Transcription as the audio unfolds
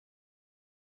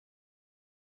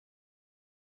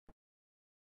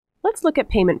Let's look at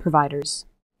payment providers.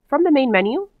 From the main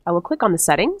menu, I will click on the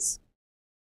settings,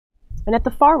 and at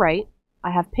the far right, I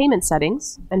have payment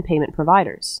settings and payment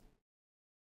providers.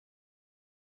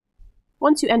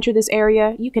 Once you enter this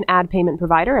area, you can add payment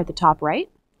provider at the top right.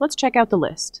 Let's check out the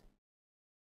list.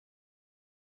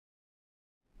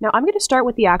 Now I'm going to start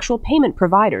with the actual payment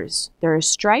providers. There is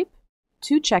Stripe,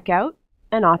 2Checkout,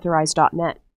 and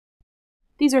Authorize.net.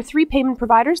 These are 3 payment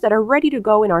providers that are ready to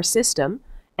go in our system,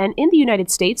 and in the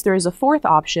United States there is a 4th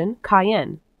option,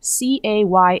 Cayenne,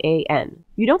 C-A-Y-A-N.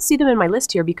 You don't see them in my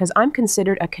list here because I'm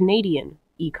considered a Canadian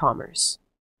e-commerce.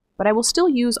 But I will still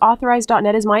use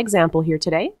Authorize.net as my example here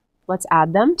today. Let's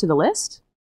add them to the list.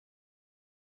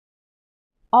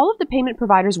 All of the payment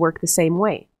providers work the same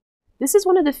way. This is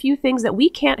one of the few things that we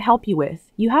can't help you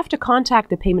with. You have to contact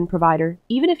the payment provider,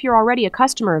 even if you're already a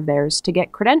customer of theirs, to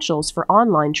get credentials for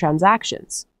online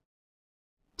transactions.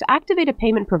 To activate a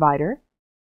payment provider,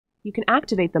 you can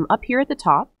activate them up here at the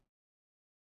top.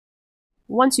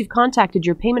 Once you've contacted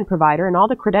your payment provider and all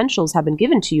the credentials have been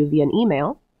given to you via an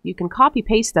email, you can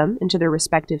copy-paste them into their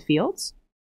respective fields.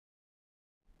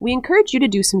 We encourage you to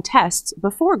do some tests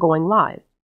before going live.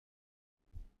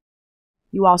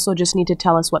 You also just need to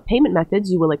tell us what payment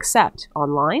methods you will accept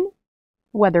online,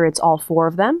 whether it's all 4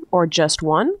 of them or just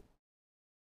one.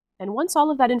 And once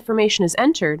all of that information is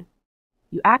entered,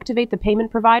 you activate the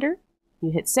payment provider,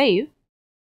 you hit save,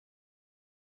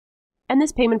 and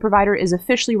this payment provider is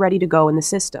officially ready to go in the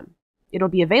system. It'll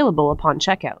be available upon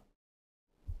checkout.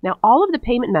 Now all of the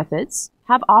payment methods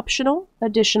have optional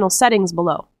additional settings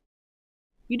below.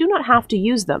 You do not have to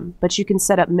use them, but you can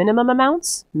set up minimum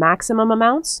amounts, maximum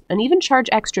amounts, and even charge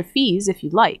extra fees if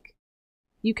you'd like.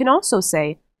 You can also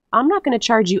say, I'm not going to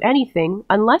charge you anything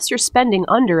unless you're spending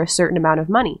under a certain amount of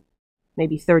money,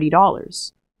 maybe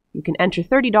 $30. You can enter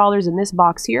 $30 in this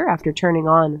box here after turning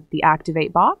on the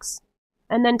Activate box,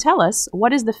 and then tell us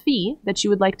what is the fee that you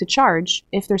would like to charge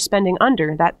if they're spending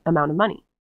under that amount of money.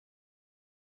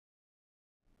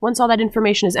 Once all that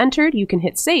information is entered, you can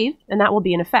hit save, and that will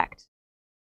be in effect.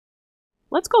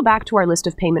 Let's go back to our list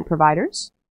of payment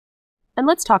providers, and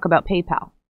let's talk about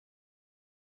PayPal.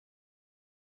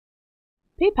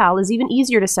 PayPal is even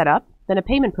easier to set up than a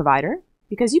payment provider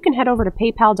because you can head over to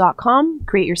paypal.com,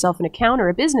 create yourself an account or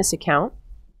a business account,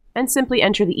 and simply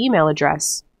enter the email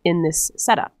address in this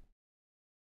setup.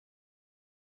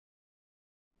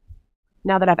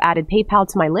 Now that I've added PayPal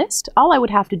to my list, all I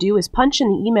would have to do is punch in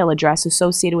the email address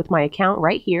associated with my account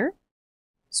right here,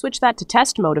 switch that to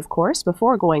test mode, of course,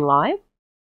 before going live.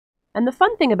 And the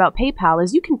fun thing about PayPal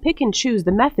is you can pick and choose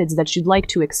the methods that you'd like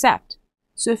to accept.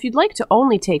 So if you'd like to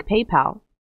only take PayPal,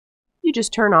 you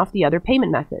just turn off the other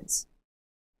payment methods.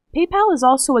 PayPal is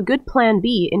also a good plan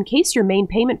B in case your main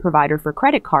payment provider for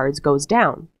credit cards goes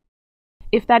down.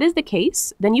 If that is the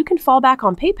case, then you can fall back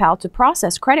on PayPal to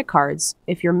process credit cards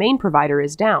if your main provider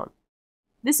is down.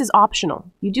 This is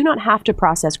optional. You do not have to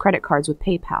process credit cards with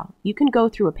PayPal. You can go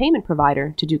through a payment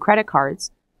provider to do credit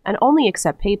cards and only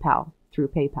accept PayPal through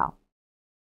PayPal.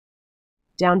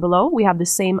 Down below, we have the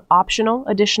same optional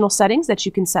additional settings that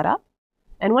you can set up.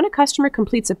 And when a customer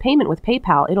completes a payment with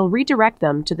PayPal, it'll redirect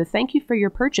them to the Thank You for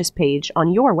Your Purchase page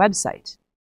on your website.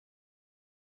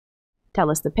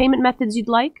 Tell us the payment methods you'd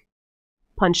like,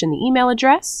 punch in the email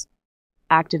address,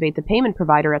 activate the payment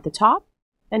provider at the top,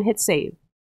 and hit save.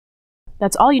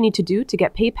 That's all you need to do to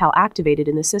get PayPal activated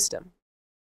in the system.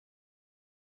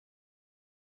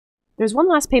 There's one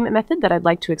last payment method that I'd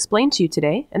like to explain to you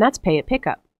today, and that's Pay at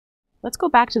Pickup. Let's go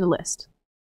back to the list.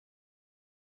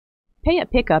 Pay at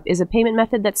Pickup is a payment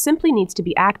method that simply needs to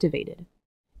be activated.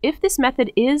 If this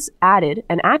method is added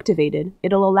and activated,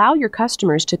 it'll allow your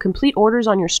customers to complete orders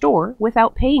on your store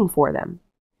without paying for them.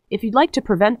 If you'd like to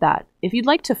prevent that, if you'd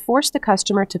like to force the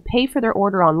customer to pay for their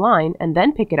order online and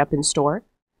then pick it up in store,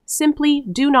 simply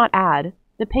do not add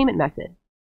the payment method.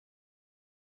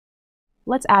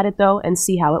 Let's add it though and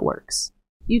see how it works.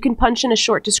 You can punch in a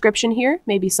short description here,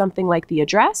 maybe something like the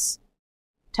address,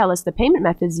 tell us the payment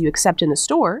methods you accept in the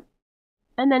store,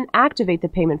 and then activate the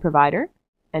payment provider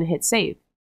and hit save.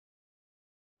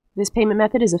 This payment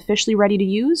method is officially ready to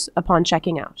use upon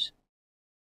checking out.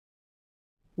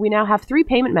 We now have 3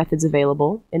 payment methods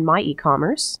available in My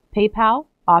eCommerce: PayPal,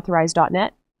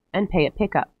 Authorize.net, and Pay at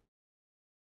Pickup.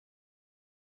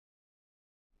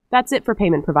 That's it for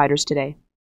payment providers today.